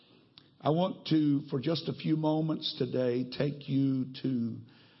I want to, for just a few moments today, take you to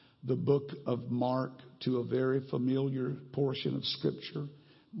the book of Mark, to a very familiar portion of Scripture,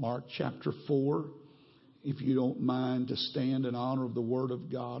 Mark chapter 4. If you don't mind to stand in honor of the Word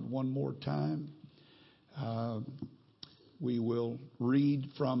of God one more time. We will read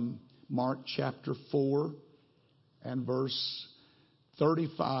from Mark chapter 4 and verse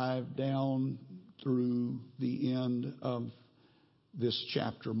 35 down through the end of this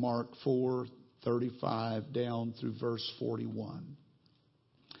chapter, Mark 4:35 down through verse 41.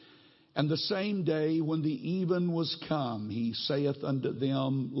 And the same day when the even was come, he saith unto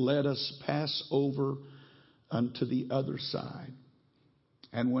them, Let us pass over unto the other side.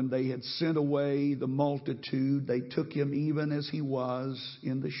 And when they had sent away the multitude, they took him even as he was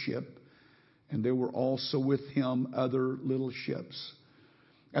in the ship. And there were also with him other little ships.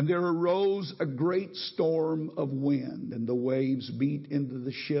 And there arose a great storm of wind, and the waves beat into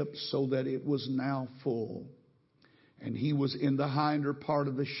the ship, so that it was now full. And he was in the hinder part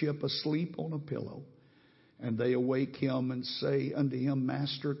of the ship, asleep on a pillow. And they awake him and say unto him,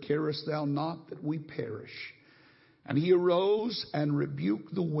 Master, carest thou not that we perish? And he arose and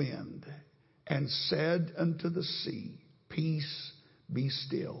rebuked the wind, and said unto the sea, Peace, be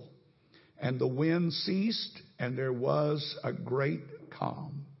still. And the wind ceased, and there was a great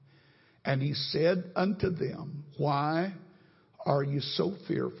calm. And he said unto them, Why are you so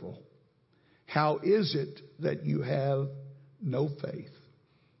fearful? How is it that you have no faith?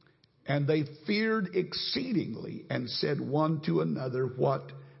 And they feared exceedingly, and said one to another,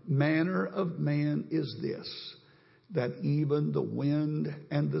 What manner of man is this, that even the wind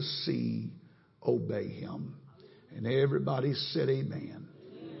and the sea obey him? And everybody said amen.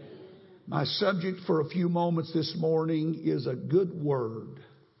 My subject for a few moments this morning is a good word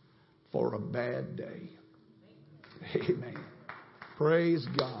for a bad day. Amen. Praise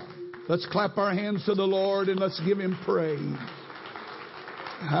God. Let's clap our hands to the Lord and let's give him praise.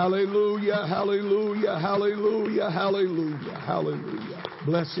 Hallelujah, hallelujah, hallelujah, hallelujah, hallelujah.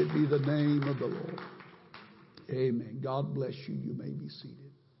 Blessed be the name of the Lord. Amen. God bless you. You may be seated.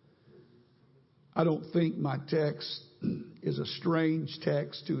 I don't think my text is a strange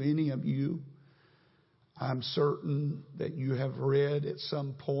text to any of you. I'm certain that you have read at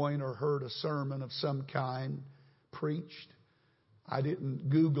some point or heard a sermon of some kind preached. I didn't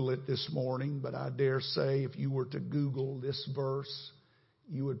Google it this morning, but I dare say if you were to Google this verse,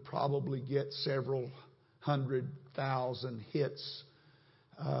 you would probably get several 100,000 hits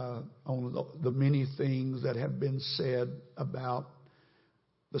on the many things that have been said about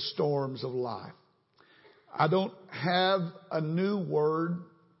the storms of life. I don't have a new word.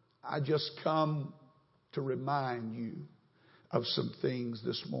 I just come to remind you of some things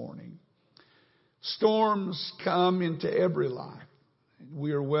this morning. Storms come into every life.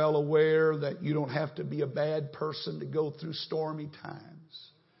 We are well aware that you don't have to be a bad person to go through stormy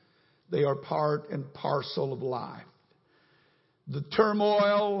times. They are part and parcel of life. The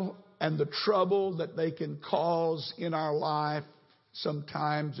turmoil and the trouble that they can cause in our life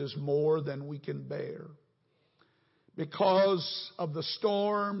sometimes is more than we can bear. Because of the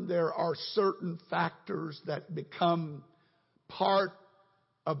storm, there are certain factors that become part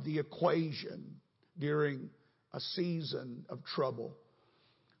of the equation during a season of trouble.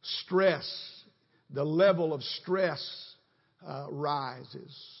 Stress, the level of stress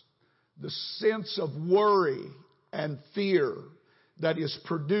rises. The sense of worry and fear that is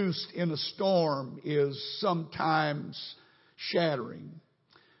produced in a storm is sometimes shattering.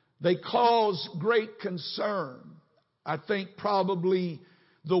 They cause great concern. I think probably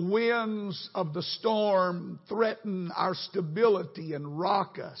the winds of the storm threaten our stability and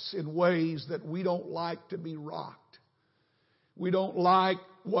rock us in ways that we don't like to be rocked. We don't like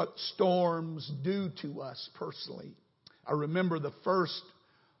what storms do to us personally. I remember the first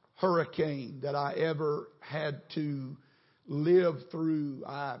hurricane that I ever had to live through.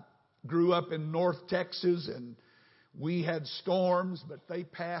 I grew up in North Texas and we had storms, but they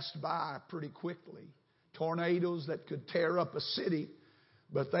passed by pretty quickly. Tornadoes that could tear up a city,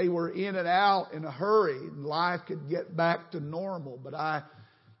 but they were in and out in a hurry and life could get back to normal. But I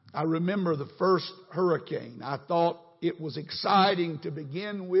remember the first hurricane. I thought it was exciting to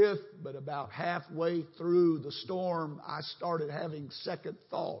begin with, but about halfway through the storm, I started having second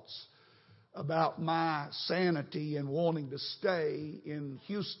thoughts about my sanity and wanting to stay in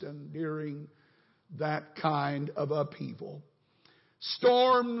Houston during that kind of upheaval.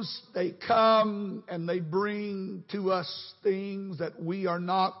 Storms, they come and they bring to us things that we are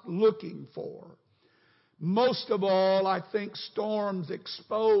not looking for. Most of all, I think storms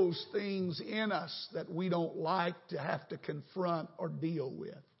expose things in us that we don't like to have to confront or deal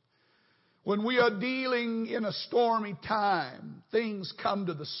with. When we are dealing in a stormy time, things come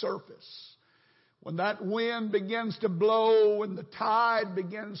to the surface. When that wind begins to blow and the tide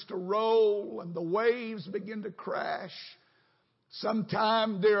begins to roll and the waves begin to crash,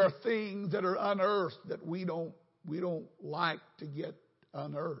 sometimes there are things that are unearthed that we don't like to get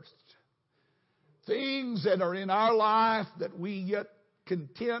unearthed. Things that are in our life that we get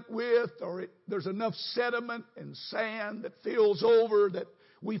content with, or there's enough sediment and sand that fills over that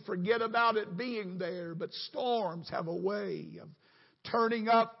we forget about it being there. But storms have a way of turning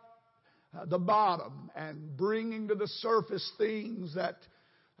up the bottom and bringing to the surface things that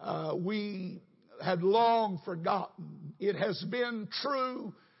we had long forgotten. It has been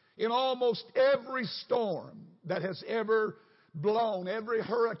true in almost every storm that has ever blown, every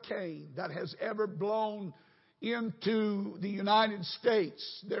hurricane that has ever blown into the United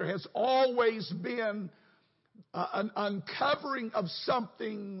States. There has always been an uncovering of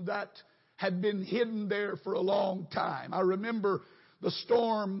something that had been hidden there for a long time. I remember the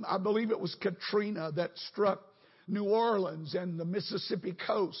storm, I believe it was Katrina, that struck New Orleans and the Mississippi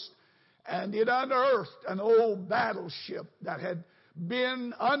coast. And it unearthed an old battleship that had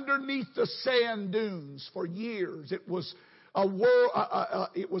been underneath the sand dunes for years. It was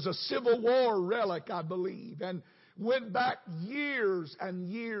a Civil War relic, I believe, and went back years and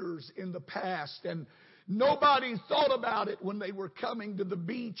years in the past. And nobody thought about it when they were coming to the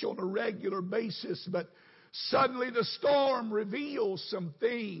beach on a regular basis. But suddenly the storm reveals some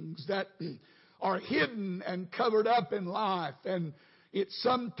things that are hidden and covered up in life. And it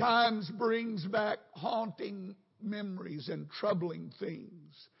sometimes brings back haunting memories and troubling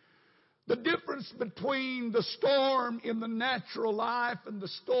things. The difference between the storm in the natural life and the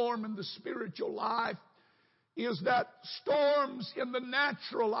storm in the spiritual life is that storms in the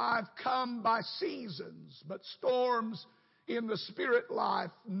natural life come by seasons, but storms in the spirit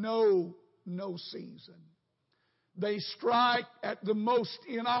life know no season. They strike at the most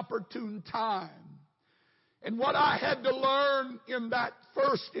inopportune time. And what I had to learn in that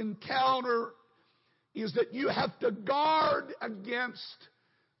first encounter is that you have to guard against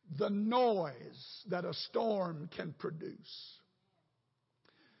the noise that a storm can produce.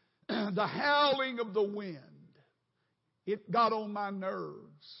 The howling of the wind, it got on my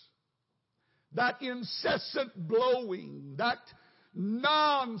nerves. That incessant blowing, that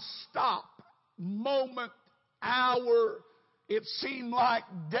non-stop moment, hour, it seemed like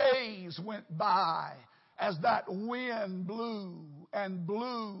days went by as that wind blew,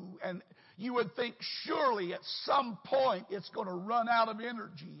 and you would think surely at some point it's going to run out of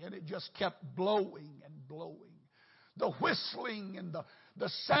energy, and it just kept blowing and blowing. The whistling and the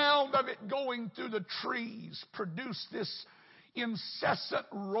sound of it going through the trees produced this incessant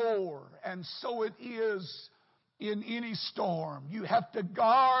roar, and so it is in any storm. You have to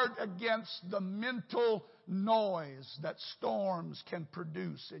guard against the mental noise that storms can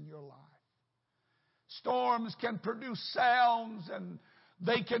produce in your life. Storms can produce sounds, and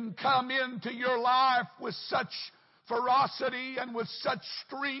they can come into your life with such ferocity and with such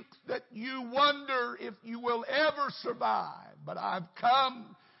strength that you wonder if you will ever survive. But I've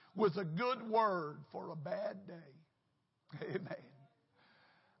come with a good word for a bad day. Amen.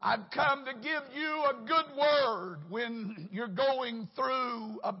 I've come to give you a good word when you're going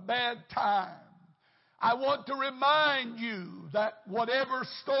through a bad time. I want to remind you that whatever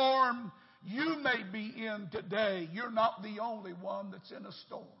storm you may be in today, you're not the only one that's in a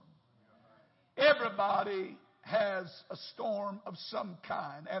storm. Everybody has a storm of some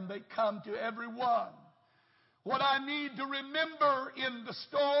kind, and they come to everyone. What I need to remember in the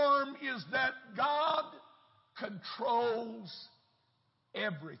storm is that God controls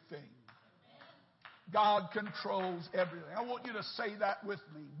everything. God controls everything. I want you to say that with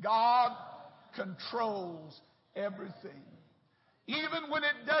me. God controls everything. Even when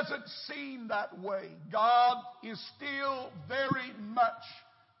it doesn't seem that way, God is still very much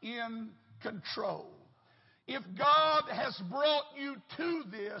in control. If God has brought you to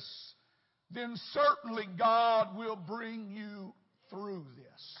this, then certainly God will bring you through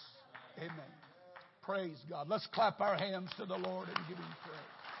this. Amen. Praise God. Let's clap our hands to the Lord and give Him praise.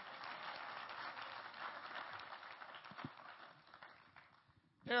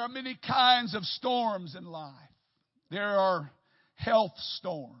 There are many kinds of storms in life. There are health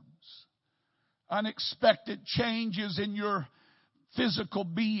storms, unexpected changes in your physical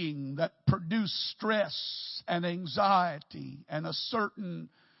being that produce stress and anxiety and a certain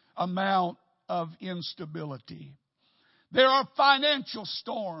amount of instability. There are financial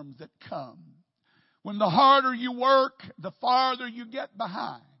storms that come. When the harder you work, the farther you get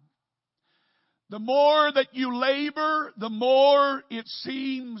behind. The more that you labor, the more it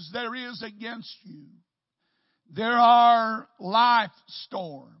seems there is against you. There are life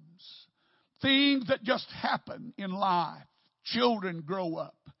storms, things that just happen in life. Children grow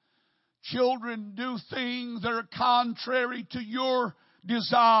up. Children do things that are contrary to your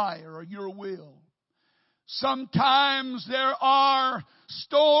desire or your will. Sometimes there are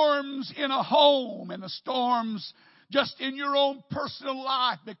storms in a home and the storms just in your own personal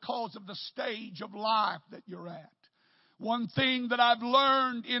life because of the stage of life that you're at. One thing that I've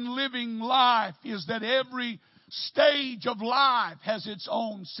learned in living life is that every stage of life has its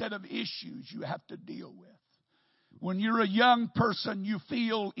own set of issues you have to deal with. When you're a young person, you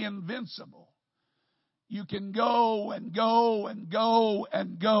feel invincible. You can go and go and go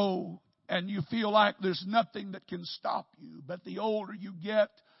and go, and you feel like there's nothing that can stop you. But the older you get,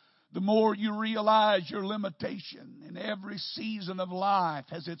 the more you realize your limitation. And every season of life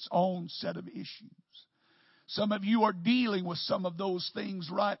has its own set of issues. Some of you are dealing with some of those things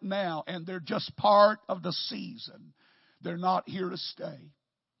right now, and they're just part of the season. They're not here to stay.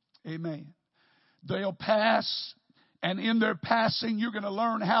 Amen. They'll pass, and in their passing, you're going to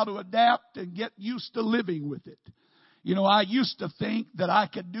learn how to adapt and get used to living with it. You know, I used to think that I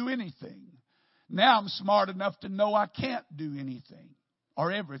could do anything. Now I'm smart enough to know I can't do anything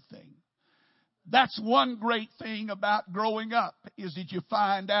or everything. That's one great thing about growing up, is that you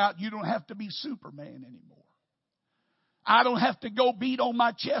find out you don't have to be Superman anymore. I don't have to go beat on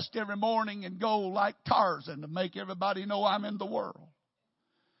my chest every morning and go like Tarzan to make everybody know I'm in the world.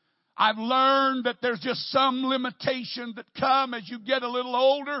 I've learned that there's just some limitations that come as you get a little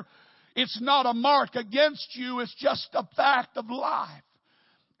older. It's not a mark against you. It's just a fact of life.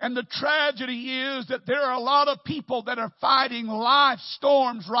 And the tragedy is that there are a lot of people that are fighting life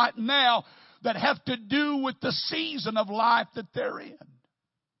storms right now that have to do with the season of life that they're in.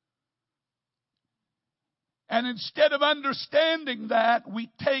 And instead of understanding that,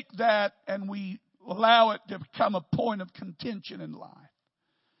 we take that and we allow it to become a point of contention in life.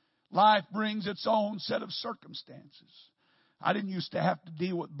 Life brings its own set of circumstances. I didn't used to have to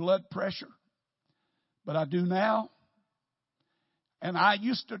deal with blood pressure, but I do now. And I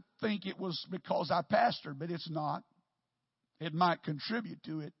used to think it was because I pastored, but it's not. It might contribute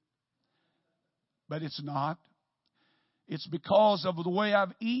to it, but it's not. It's because of the way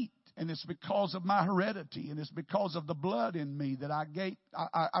I've eaten. And it's because of my heredity, and it's because of the blood in me that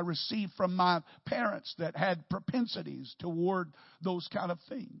I received from my parents that had propensities toward those kind of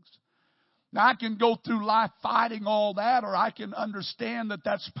things. Now, I can go through life fighting all that, or I can understand that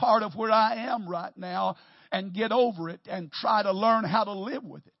that's part of where I am right now and get over it and try to learn how to live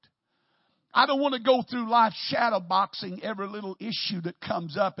with it. I don't want to go through life shadow boxing every little issue that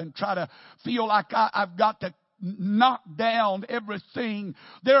comes up and try to feel like I've got to knock down everything.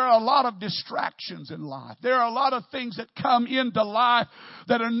 There are a lot of distractions in life. There are a lot of things that come into life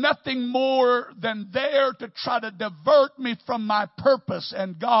that are nothing more than there to try to divert me from my purpose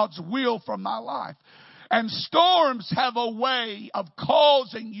and God's will for my life. And storms have a way of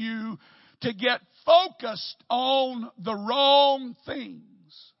causing you to get focused on the wrong things.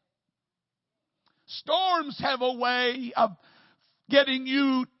 Storms have a way of getting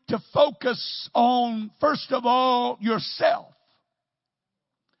you to focus on, first of all, yourself.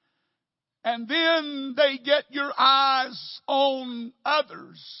 And then they get your eyes on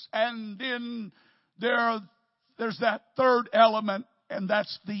others. And then there's that third element, and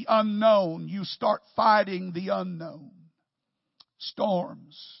that's the unknown. You start fighting the unknown.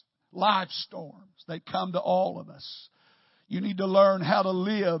 Storms, life storms, they come to all of us. You need to learn how to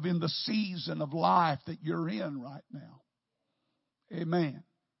live in the season of life that you're in right now. Amen.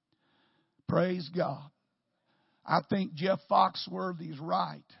 Praise God. I think Jeff Foxworthy's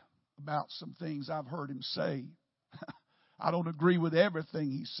right about some things I've heard him say. I don't agree with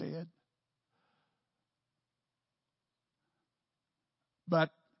everything he said. But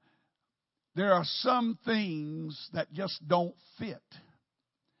there are some things that just don't fit.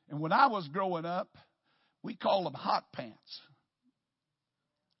 And when I was growing up, we called them hot pants.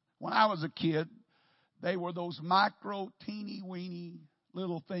 When I was a kid, they were those micro, teeny, weeny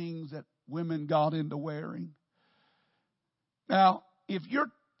little things that women got into wearing. Now, if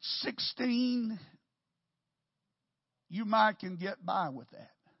you're 16, you might can get by with that.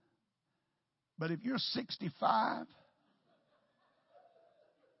 But if you're 65,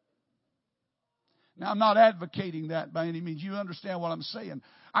 now I'm not advocating that by any means. You understand what I'm saying.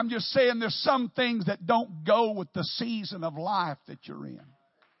 I'm just saying there's some things that don't go with the season of life that you're in.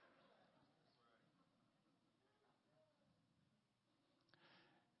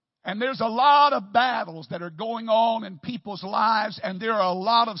 And there's a lot of battles that are going on in people's lives, and there are a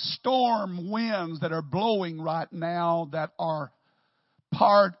lot of storm winds that are blowing right now that are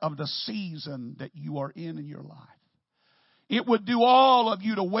part of the season that you are in your life. It would do all of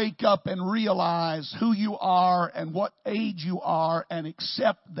you to wake up and realize who you are and what age you are and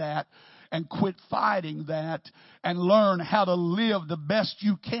accept that and quit fighting that and learn how to live the best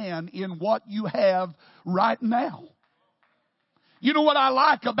you can in what you have right now. You know what I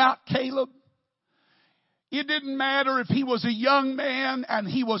like about Caleb? It didn't matter if he was a young man and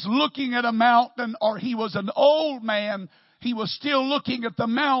he was looking at a mountain or he was an old man, he was still looking at the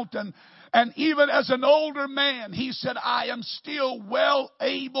mountain. And even as an older man, he said, I am still well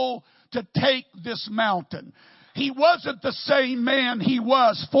able to take this mountain. He wasn't the same man he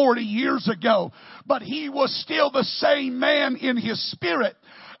was 40 years ago, but he was still the same man in his spirit.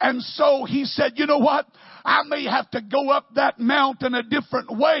 And so he said, you know what? I may have to go up that mountain a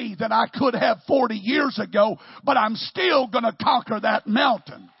different way than I could have 40 years ago, but I'm still going to conquer that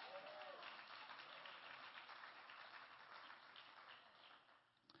mountain.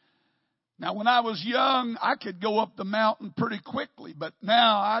 Now, when I was young, I could go up the mountain pretty quickly, but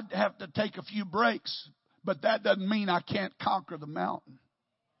now I'd have to take a few breaks. But that doesn't mean I can't conquer the mountain.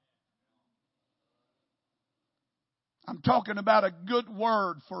 I'm talking about a good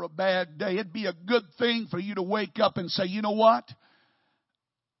word for a bad day. It'd be a good thing for you to wake up and say, you know what?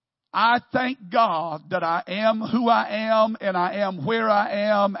 I thank God that I am who I am, and I am where I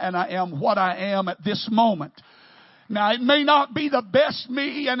am, and I am what I am at this moment. Now, it may not be the best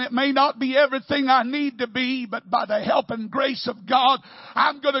me, and it may not be everything I need to be, but by the help and grace of God,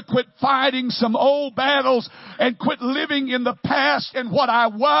 I'm going to quit fighting some old battles and quit living in the past and what I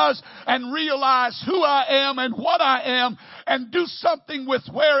was and realize who I am and what I am and do something with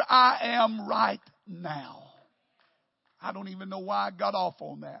where I am right now. I don't even know why I got off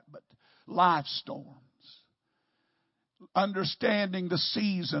on that, but life storms. Understanding the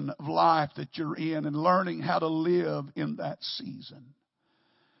season of life that you're in and learning how to live in that season.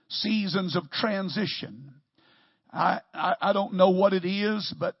 Seasons of transition. I don't know what it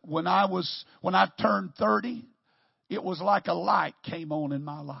is, but when I turned 30, it was like a light came on in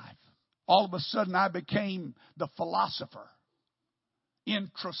my life. All of a sudden I became the philosopher,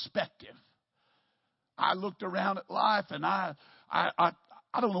 introspective. I looked around at life and I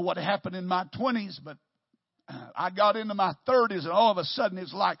don't know what happened in my 20s, but I got into my 30s and all of a sudden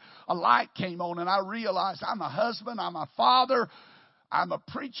it's like a light came on and I realized I'm a husband, I'm a father, I'm a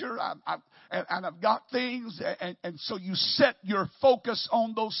preacher, and I've got things. And so you set your focus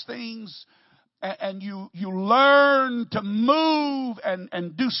on those things and you learn to move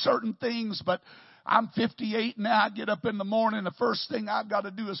and do certain things. But I'm 58 now. I get up in the morning. The first thing I've got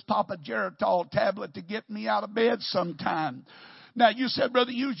to do is pop a Geritol tablet to get me out of bed sometime. Now, you said,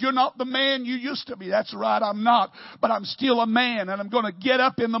 Brother Hughes, you're not the man you used to be. That's right, I'm not. But I'm still a man, and I'm going to get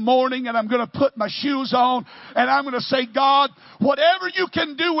up in the morning, and I'm going to put my shoes on, and I'm going to say, God, whatever you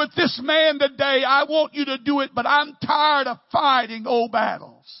can do with this man today, I want you to do it, but I'm tired of fighting old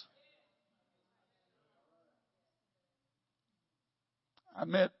battles. I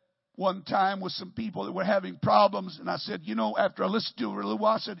met one time with some people that were having problems, and I said, you know, after I listened to it for a little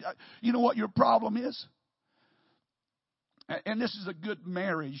while, I said, you know what your problem is? And this is a good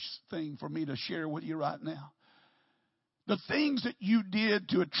marriage thing for me to share with you right now. The things that you did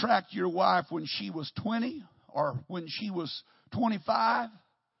to attract your wife when she was 20 or when she was 25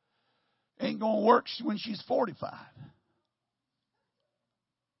 ain't going to work when she's 45.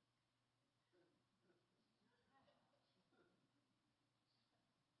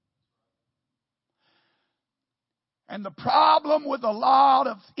 And the problem with a lot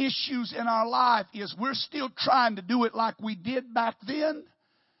of issues in our life is we're still trying to do it like we did back then,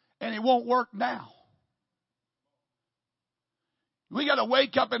 and it won't work now. We got to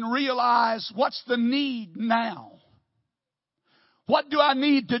wake up and realize what's the need now. What do I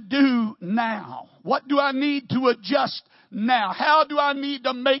need to do now? What do I need to adjust now? How do I need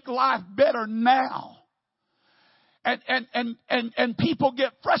to make life better now? And people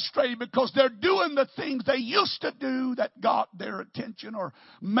get frustrated because they're doing the things they used to do that got their attention or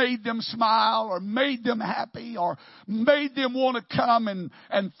made them smile or made them happy or made them want to come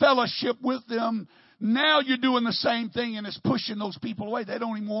and fellowship with them. Now you're doing the same thing and it's pushing those people away. They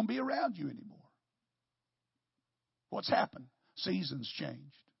don't even want to be around you anymore. What's happened? Seasons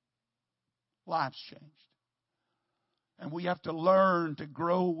changed. Life's changed. And we have to learn to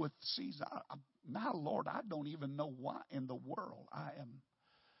grow with seasons. My Lord, I don't even know why in the world I am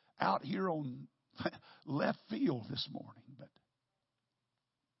out here on left field this morning. But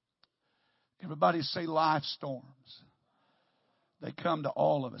everybody say life storms. They come to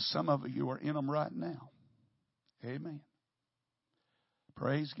all of us. Some of you are in them right now. Amen.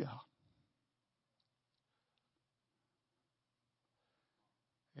 Praise God.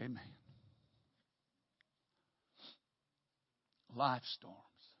 Amen. Life storms.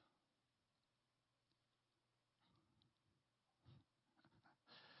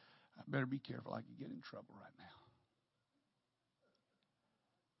 I better be careful. I could get in trouble right now.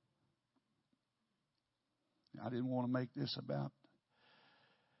 I didn't want to make this about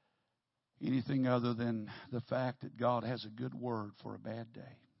anything other than the fact that God has a good word for a bad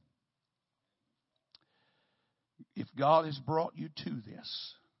day. If God has brought you to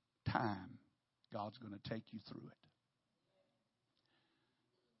this time, God's going to take you through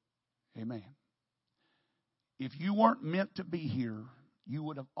it. Amen. If you weren't meant to be here, you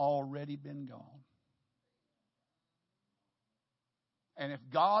would have already been gone. And if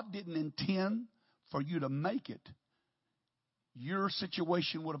God didn't intend for you to make it, your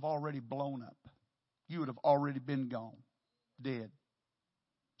situation would have already blown up. You would have already been gone, dead,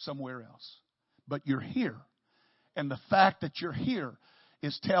 somewhere else. But you're here. And the fact that you're here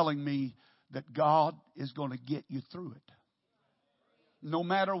is telling me that God is going to get you through it. No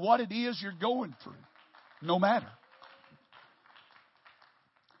matter what it is you're going through. No matter.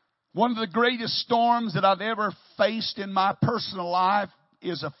 One of the greatest storms that I've ever faced in my personal life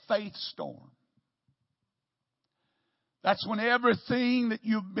is a faith storm. That's when everything that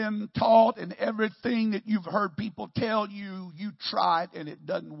you've been taught and everything that you've heard people tell you, you try it and it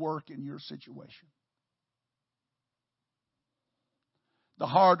doesn't work in your situation. The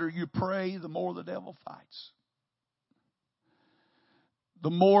harder you pray, the more the devil fights. The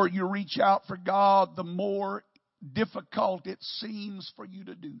more you reach out for God, the more difficult it seems for you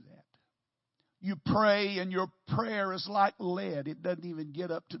to do that. You pray and your prayer is like lead. It doesn't even get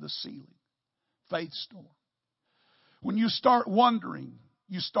up to the ceiling. Faith storm. When you start wondering,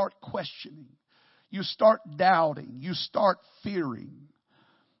 you start questioning, you start doubting, you start fearing,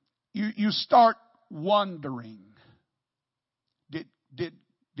 you start wondering,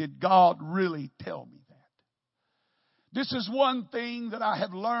 did God really tell me that? This is one thing that I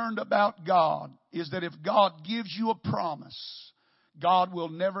have learned about God, is that if God gives you a promise, God will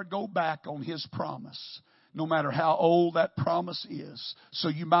never go back on His promise, no matter how old that promise is. So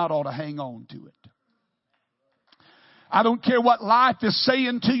you might ought to hang on to it. I don't care what life is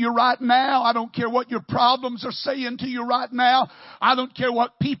saying to you right now. I don't care what your problems are saying to you right now. I don't care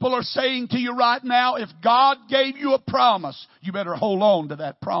what people are saying to you right now. If God gave you a promise, you better hold on to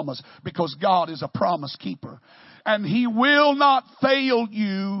that promise, because God is a promise keeper. And He will not fail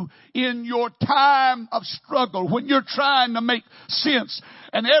you in your time of struggle, when you're trying to make sense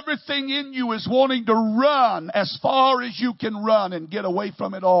and everything in you is wanting to run as far as you can run and get away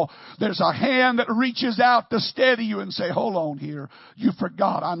from it all. There's a hand that reaches out to steady you and say, hold on here. You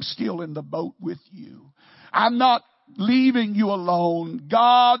forgot I'm still in the boat with you. I'm not leaving you alone.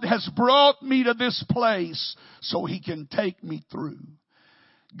 God has brought me to this place so He can take me through.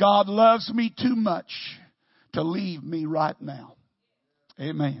 God loves me too much to leave me right now.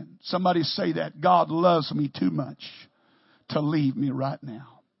 Amen. Somebody say that. God loves me too much to leave me right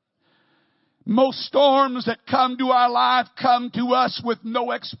now. Most storms that come to our life come to us with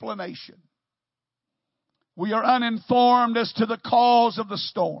no explanation. We are uninformed as to the cause of the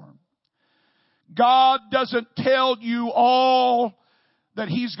storm. God doesn't tell you all that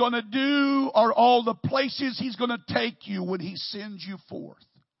He's going to do or all the places He's going to take you when He sends you forth.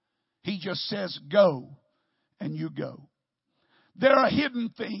 He just says, go, and you go. There are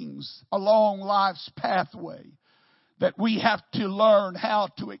hidden things along life's pathway that we have to learn how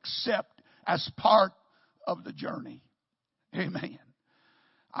to accept as part of the journey. Amen.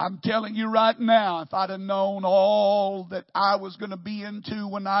 I'm telling you right now, if I'd have known all that I was going to be into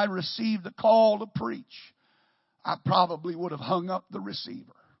when I received the call to preach, I probably would have hung up the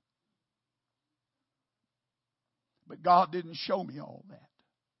receiver. But God didn't show me all that.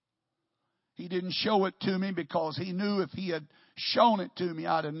 He didn't show it to me because He knew if He had shown it to me,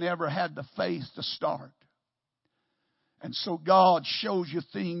 I'd have never had the faith to start. And so God shows you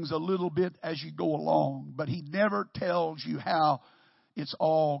things a little bit as you go along, but He never tells you how it's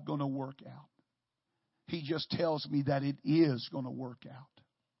all going to work out. He just tells me that it is going to work out.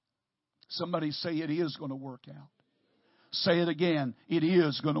 Somebody say it is going to work out. Say it again. It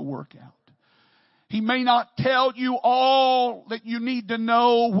is going to work out. He may not tell you all that you need to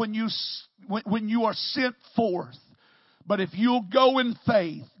know when you are sent forth. But if you'll go in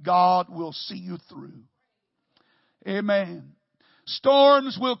faith, God will see you through. Amen.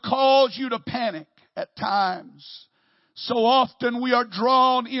 Storms will cause you to panic at times. So often we are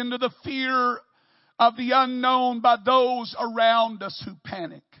drawn into the fear of the unknown by those around us who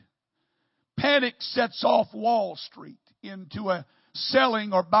panic. Panic sets off Wall Street into a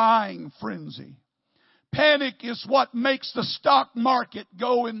selling or buying frenzy. Panic is what makes the stock market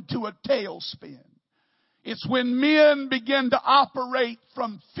go into a tailspin. It's when men begin to operate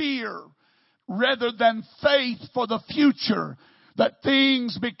from fear rather than faith for the future that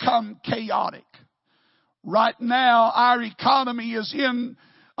things become chaotic. Right now, our economy is in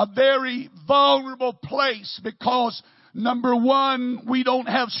a very vulnerable place because, number one, we don't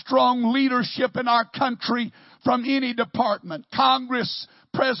have strong leadership in our country from any department, Congress,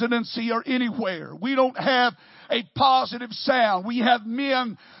 presidency, or anywhere. We don't have a positive sound. We have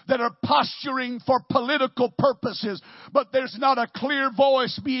men that are posturing for political purposes, but there's not a clear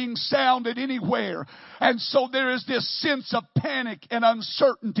voice being sounded anywhere. And so there is this sense of panic and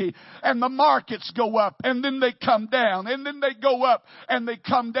uncertainty, and the markets go up and then they come down, and then they go up and they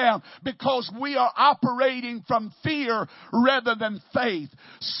come down because we are operating from fear rather than faith.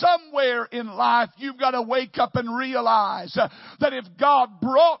 Somewhere in life you've got to wake up and realize that if God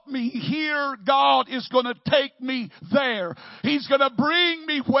brought me here, God is going to take me there. He's going to bring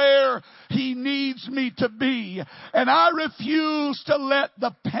me where He needs me to be. And I refuse to let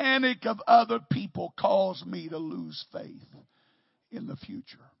the panic of other people cause me to lose faith in the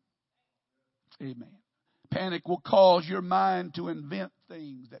future. Amen. Panic will cause your mind to invent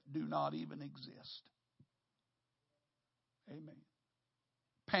things that do not even exist. Amen.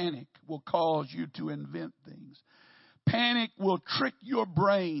 Panic will cause you to invent things. Panic will trick your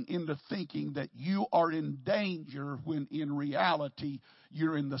brain into thinking that you are in danger when in reality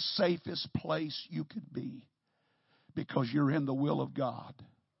you're in the safest place you could be because you're in the will of God.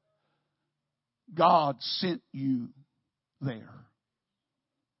 God sent you there.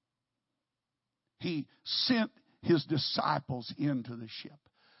 He sent His disciples into the ship.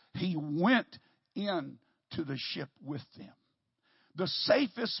 He went into the ship with them. The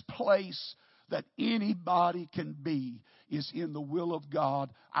safest place that anybody can be is in the will of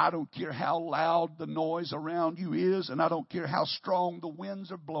God. I don't care how loud the noise around you is, and I don't care how strong the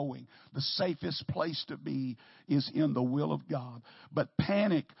winds are blowing. The safest place to be is in the will of God. But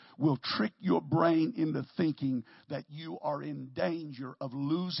panic will trick your brain into thinking that you are in danger of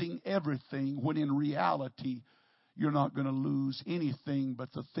losing everything, when in reality you're not going to lose anything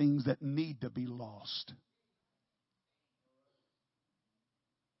but the things that need to be lost.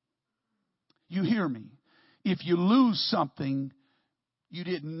 You hear me? If you lose something, you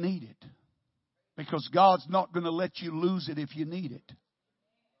didn't need it. Because God's not going to let you lose it if you need it.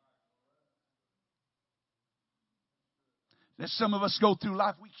 There's some of us go through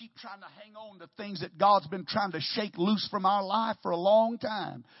life, we keep trying to hang on to things that God's been trying to shake loose from our life for a long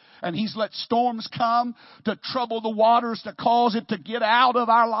time. And He's let storms come to trouble the waters, to cause it to get out of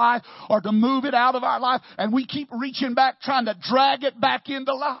our life or to move it out of our life. And we keep reaching back, trying to drag it back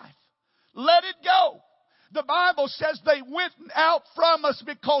into life. Let it go. The Bible says they went out from us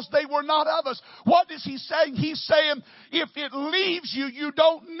because they were not of us. What is He saying? He's saying if it leaves you, you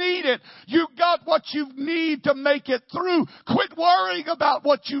don't need it. You got what you need to make it through. Quit worrying about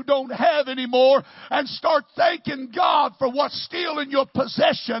what you don't have anymore and start thanking God for what's still in your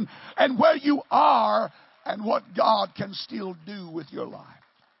possession and where you are and what God can still do with your life.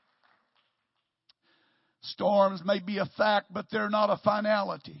 Storms may be a fact, but they're not a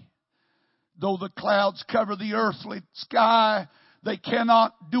finality. Though the clouds cover the earthly sky, they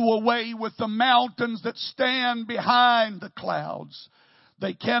cannot do away with the mountains that stand behind the clouds.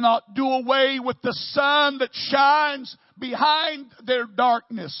 They cannot do away with the sun that shines behind their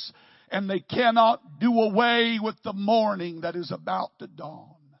darkness. And they cannot do away with the morning that is about to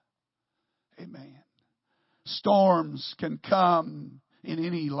dawn. Amen. Storms can come in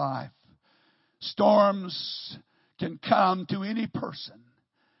any life. Storms can come to any person.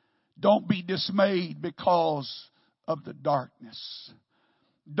 Don't be dismayed because of the darkness.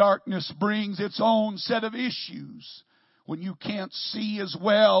 Darkness brings its own set of issues. When you can't see as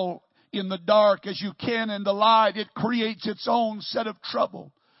well in the dark as you can in the light, it creates its own set of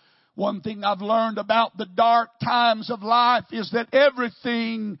trouble. One thing I've learned about the dark times of life is that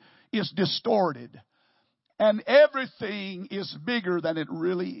everything is distorted. And everything is bigger than it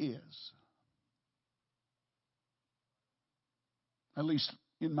really is. At least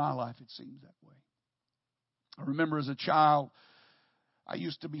in my life, it seems that way. I remember as a child, I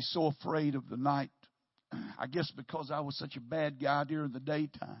used to be so afraid of the night. I guess because I was such a bad guy during the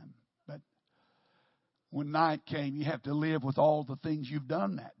daytime. But when night came, you have to live with all the things you've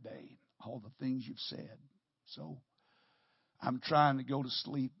done that day, all the things you've said. So I'm trying to go to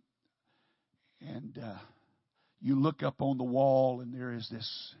sleep, and you look up on the wall, and there is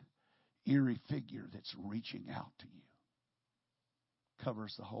this eerie figure that's reaching out to you.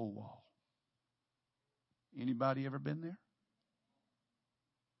 Covers the whole wall. Anybody ever been there?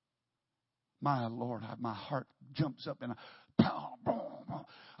 My Lord, my heart jumps up and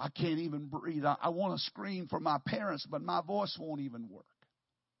I can't even breathe. I want to scream for my parents, but my voice won't even work.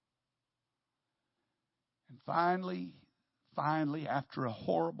 And finally, after a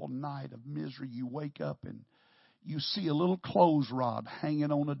horrible night of misery, you wake up and you see a little clothes rod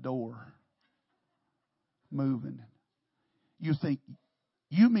hanging on a door, moving. You think,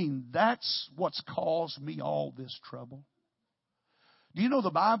 you mean that's what's caused me all this trouble? Do you know the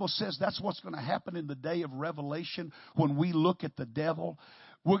Bible says that's what's going to happen in the day of Revelation when we look at the devil?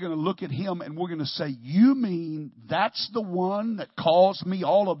 We're going to look at him and we're going to say, you mean that's the one that caused me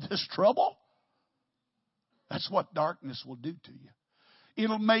all of this trouble? That's what darkness will do to you.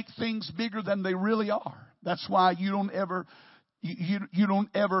 It'll make things bigger than they really are. That's why you don't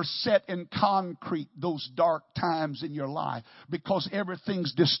ever set in concrete those dark times in your life, because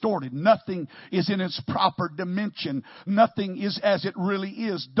everything's distorted. Nothing is in its proper dimension. Nothing is as it really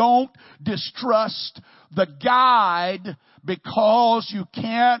is. Don't distrust the guide because you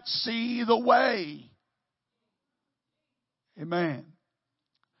can't see the way. Amen.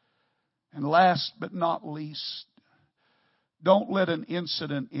 And last but not least, don't let an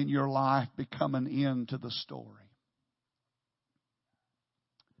incident in your life become an end to the story.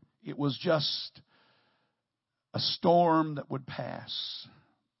 It was just a storm that would pass.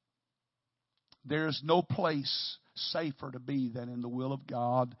 There's no place safer to be than in the will of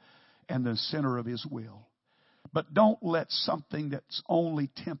God and the center of His will. But don't let something that's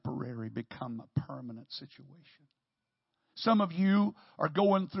only temporary become a permanent situation. Some of you are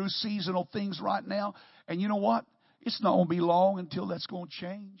going through seasonal things right now, and you know what? It's not going to be long until that's going to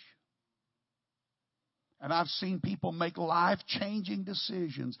change. And I've seen people make life-changing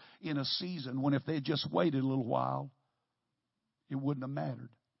decisions in a season when if they had just waited a little while, it wouldn't have mattered.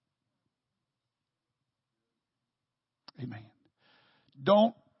 Amen.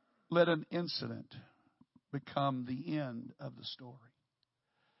 Don't let an incident become the end of the story.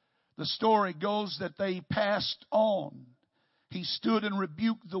 The story goes that they passed on. He stood and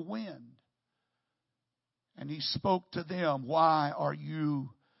rebuked the wind. And he spoke to them, why are you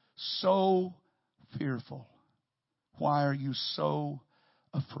so fearful? Why are you so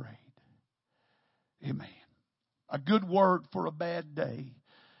afraid? Amen. A good word for a bad day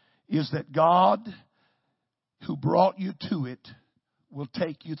is that God, who brought you to it, will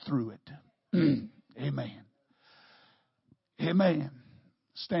take you through it. Amen. Amen.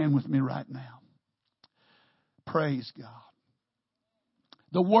 Stand with me right now. Praise God.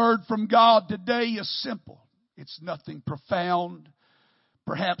 The word from God today is simple. It's nothing profound.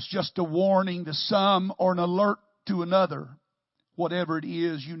 Perhaps just a warning to some or an alert to another. Whatever it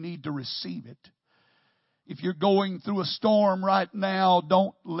is, you need to receive it. If you're going through a storm right now,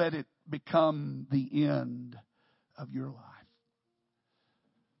 don't let it become the end of your life.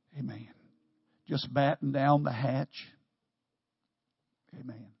 Amen. Just batten down the hatch.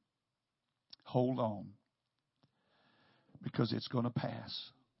 Amen. Hold on. Because it's going to pass.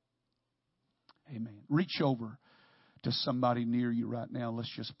 Amen. Reach over to somebody near you right now.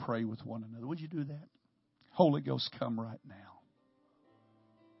 Let's just pray with one another. Would you do that? Holy Ghost, come right now.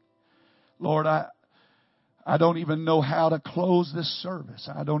 Lord, I don't even know how to close this service.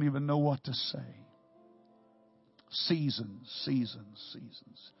 I don't even know what to say. Seasons.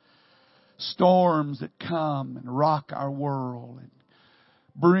 Storms that come and rock our world and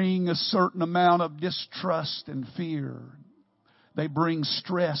bring a certain amount of distrust and fear. They bring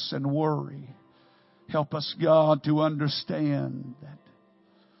stress and worry. Help us, God, to understand that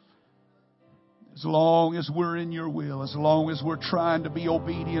as long as we're in your will, as long as we're trying to be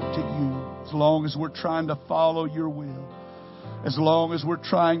obedient to you, as long as we're trying to follow your will, as long as we're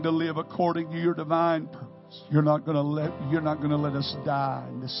trying to live according to your divine purpose, you're not going to let us die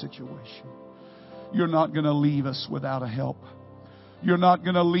in this situation. You're not going to leave us without a help. You're not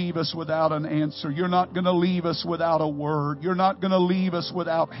going to leave us without an answer. You're not going to leave us without a word. You're not going to leave us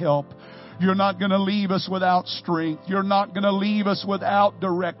without help. You're not going to leave us without strength. You're not going to leave us without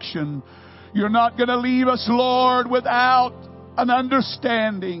direction. You're not going to leave us, Lord, without an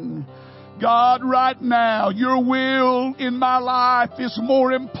understanding. God, right now, your will in my life is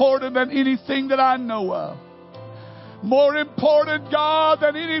more important than anything that I know of. More important, God,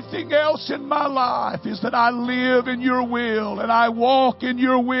 than anything else in my life is that I live in your will and I walk in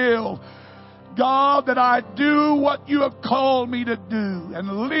your will. God, that I do what you have called me to do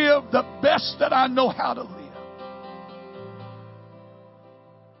and live the best that I know how to live.